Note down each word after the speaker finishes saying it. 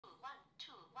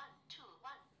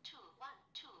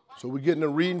So we're getting a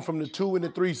reading from the 2 and the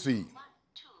 3 seed.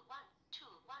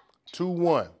 2,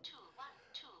 1.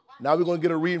 Now we're going to get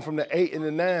a reading from the 8 and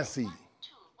the 9 seed.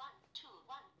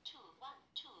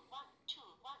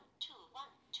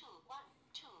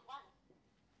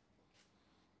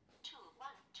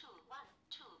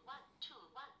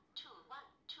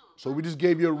 So we just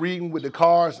gave you a reading with the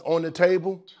cards on the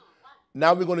table.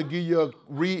 Now we're going to give you a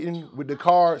reading with the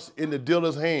cards in the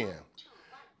dealer's hand.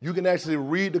 You can actually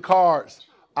read the cards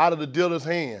out of the dealer's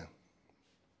hand.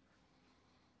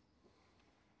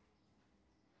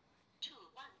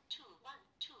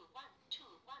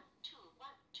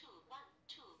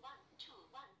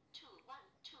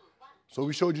 So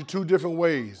we showed you 2 different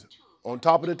ways, on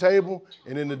top of the table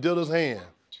and in the dealer's hand.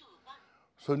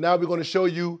 So now we're going to show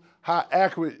you how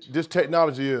accurate this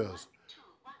technology is.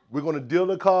 We're going to deal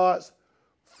the cards.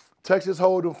 Texas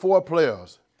Hold'em 4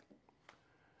 players.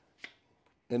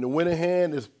 And the winning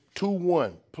hand is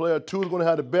 2-1. Player 2 is going to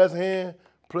have the best hand.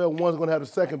 Player 1 is going to have the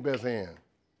second best hand.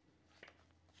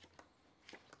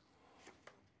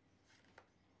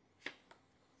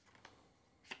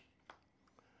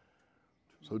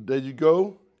 So there you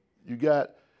go. You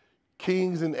got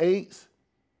kings and 8s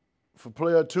for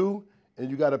player 2, and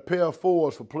you got a pair of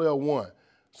 4s for player 1.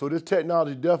 So this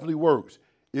technology definitely works.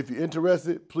 If you're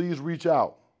interested, please reach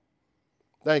out.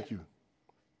 Thank you.